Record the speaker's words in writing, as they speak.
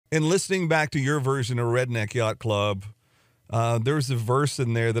And listening back to your version of Neck Yacht Club, there's a verse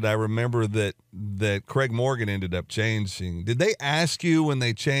in there that I remember that Craig Morgan ended up changing. Did they ask you when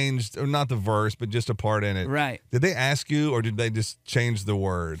they changed, or not the verse, but just a part in it? Right. Did they ask you, or did they just change the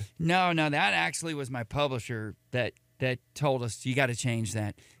word? No, that actually was my publisher that told us you got to change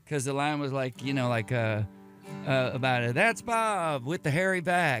that, because the line was like, about it. That's Bob with the hairy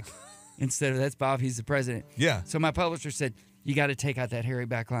back, instead of that's Bob, he's the president. Yeah. So my publisher said you got to take out that hairy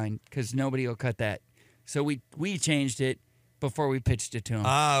back line because nobody will cut that. So we changed it before we pitched it to him.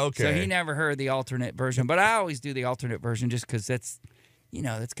 Ah, okay. So he never heard the alternate version, but I always do the alternate version just because that's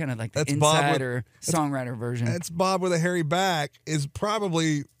kind of like the insider songwriter version. That's Bob with a hairy back is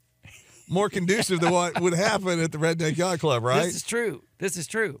probably more conducive to what would happen at the Neck Yacht Club, right? This is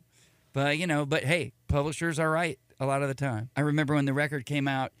true. But hey, publishers are right a lot of the time. I remember when the record came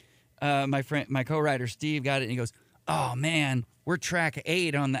out, my co-writer Steve got it and he goes, "Oh man, we're track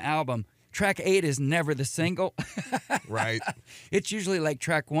 8 on the album. Track 8 is never the single." Right. It's usually like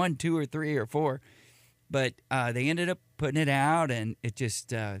track 1, 2, or 3, or 4. But they ended up putting it out, and it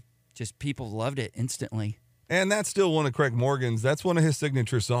just people loved it instantly. And that's still one of Craig Morgan's. That's one of his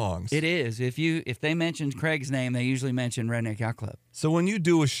signature songs. It is. If they mention Craig's name, they usually mention Neck Yacht Club. So when you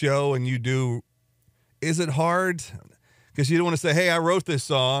do a show and is it hard? Because you don't want to say, "Hey, I wrote this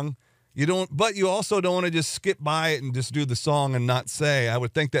song." But you also don't want to just skip by it and just do the song and not say. I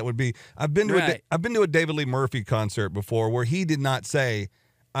would think that would be. I've been to a David Lee Murphy concert before where he did not say,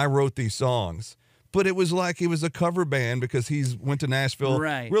 "I wrote these songs," but it was like he was a cover band because he went to Nashville,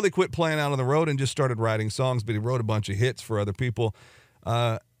 really quit playing out on the road and just started writing songs. But he wrote a bunch of hits for other people.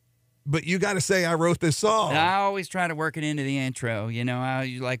 But you got to say, "I wrote this song." I always try to work it into the intro.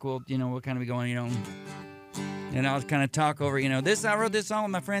 What kind of be going, And I'll kind of talk over, I wrote this song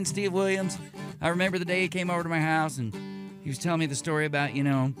with my friend Steve Williams. I remember the day he came over to my house and he was telling me the story about,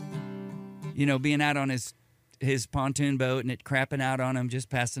 being out on his pontoon boat and it crapping out on him just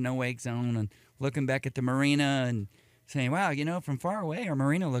past the no-wake zone and looking back at the marina and saying, "Wow, from far away, our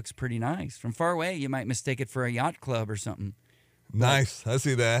marina looks pretty nice. From far away, you might mistake it for a yacht club or something." Nice. I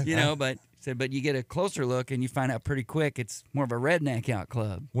see that. But you get a closer look and you find out pretty quick it's more of a redneck yacht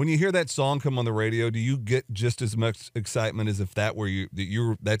club. When you hear that song come on the radio, do you get just as much excitement as if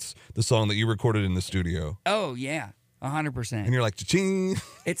that's the song that you recorded in the studio? Oh yeah, 100%. And you're like, cha-ching.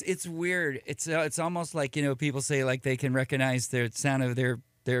 It's weird. It's almost like people say like they can recognize the sound of their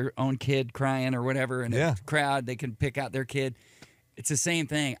own kid crying or whatever in a crowd. They can pick out their kid. It's the same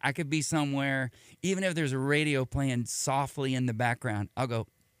thing. I could be somewhere, even if there's a radio playing softly in the background, I'll go,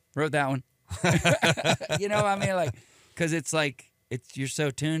 "Wrote that one." Because you're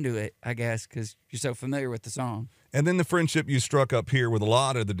so tuned to it, I guess, because you're so familiar with the song. And then the friendship you struck up here with a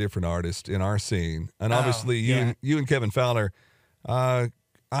lot of the different artists in our scene, and obviously you and Kevin Fowler. I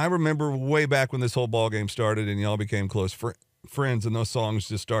remember way back when this whole ball game started, and y'all became close friends, and those songs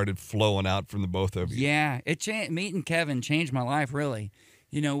just started flowing out from the both of you. Yeah, meeting Kevin changed my life, really.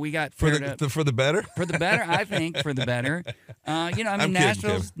 We got for the better. For the better, I think. For the better.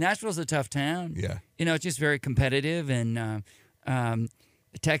 Nashville's a tough town. Yeah. It's just very competitive, and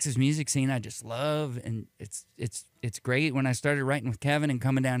the Texas music scene I just love, and it's great. When I started writing with Kevin and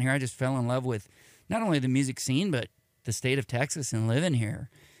coming down here, I just fell in love with not only the music scene but the state of Texas and living here.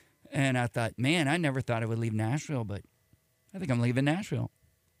 And I thought, man, I never thought I would leave Nashville, but I think I'm leaving Nashville.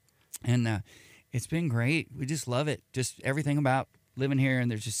 And it's been great. We just love it. Just everything about living here, and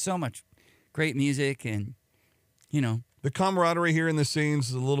there's just so much great music, and the camaraderie here in the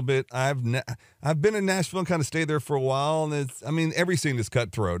scenes a little bit. I've been in Nashville and kind of stayed there for a while, and every scene is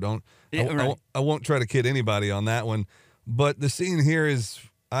cutthroat. I won't try to kid anybody on that one, but the scene here is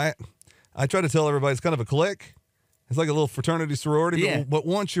I try to tell everybody it's kind of a clique. It's like a little fraternity sorority, but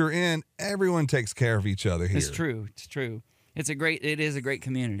once you're in, everyone takes care of each other here. It's true. It is a great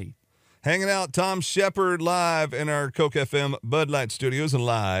community. Hanging out, Thom Shepherd live in our Coke FM Bud Light studios and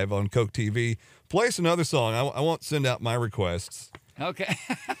live on Coke TV. Play us another song. I won't send out my requests. Okay.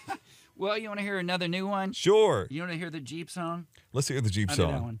 Well, you want to hear another new one? Sure. You want to hear the Jeep song? Let's hear the Jeep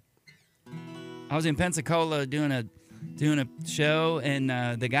song. That one. I was in Pensacola doing a show, and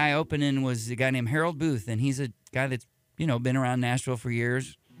the guy opening was a guy named Harold Booth, and he's a guy that's been around Nashville for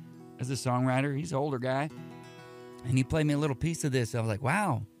years as a songwriter. He's an older guy, and he played me a little piece of this. I was like,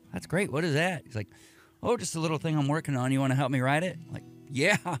 wow. That's great. What is that? He's like, "Oh, just a little thing I'm working on. You want to help me write it?" I'm like,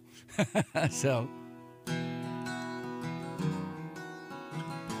 yeah. So.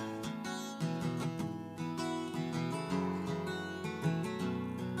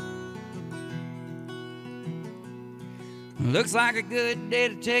 Looks like a good day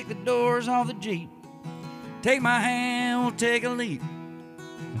to take the doors off the Jeep. Take my hand, we'll take a leap.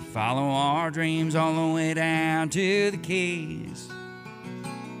 Follow our dreams all the way down to the Keys.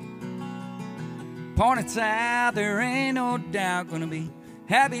 Pointed south, there ain't no doubt gonna be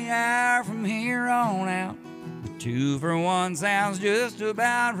happy hour from here on out. 2 for 1 sounds just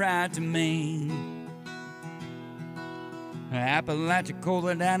about right to me.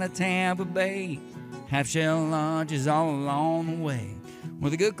 Apalachicola down to Tampa Bay, half-shell lunches all along the way,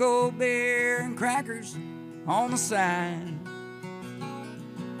 with a good cold beer and crackers on the side.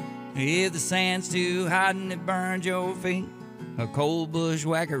 If the sand's too hot and it burns your feet, a cold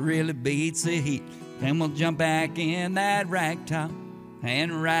bushwhacker really beats the heat. Then we'll jump back in that ragtop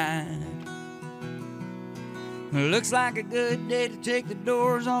and ride. Looks like a good day to take the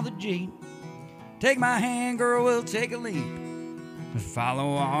doors off the Jeep. Take my hand, girl, we'll take a leap.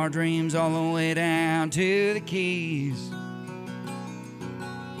 Follow our dreams all the way down to the Keys.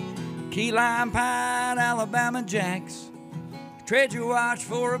 Key lime pie, Alabama Jacks. Trade your watch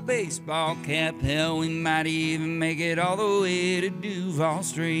for a baseball cap. Hell, we might even make it all the way to Duval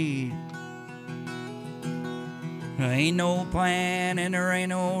Street. There ain't no plan and there ain't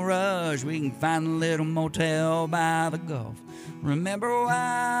no rush. We can find a little motel by the Gulf. Remember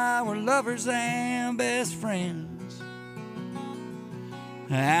why we're lovers and best friends.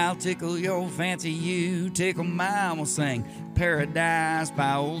 I'll tickle your fancy, you tickle mine. We'll sing Paradise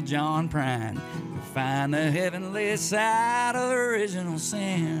by old John Prine. We'll find the heavenly side of original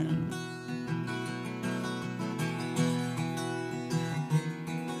sin.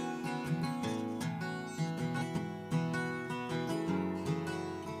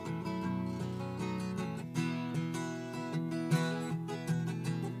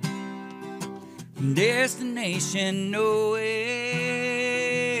 Destination nowhere.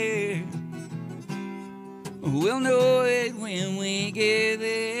 We'll know it when we get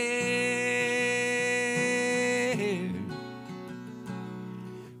there.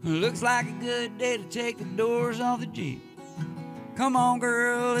 Looks like a good day to take the doors off the Jeep. Come on,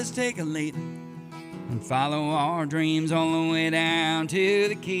 girl, let's take a leap and follow our dreams all the way down to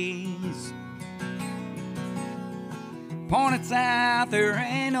the Keys. Pointed south, there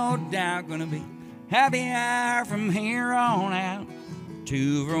ain't no doubt gonna be happy hour from here on out.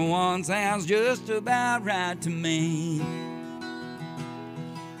 2 for 1 sounds just about right to me.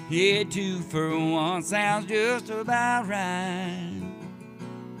 Yeah, 2 for 1 sounds just about right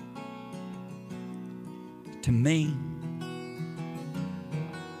to me.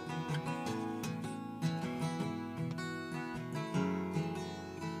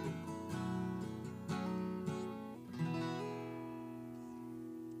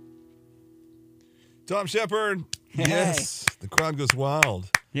 Thom Shepherd. Hey. Yes. The crowd goes wild.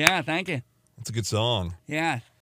 Yeah, thank you. That's a good song. Yeah,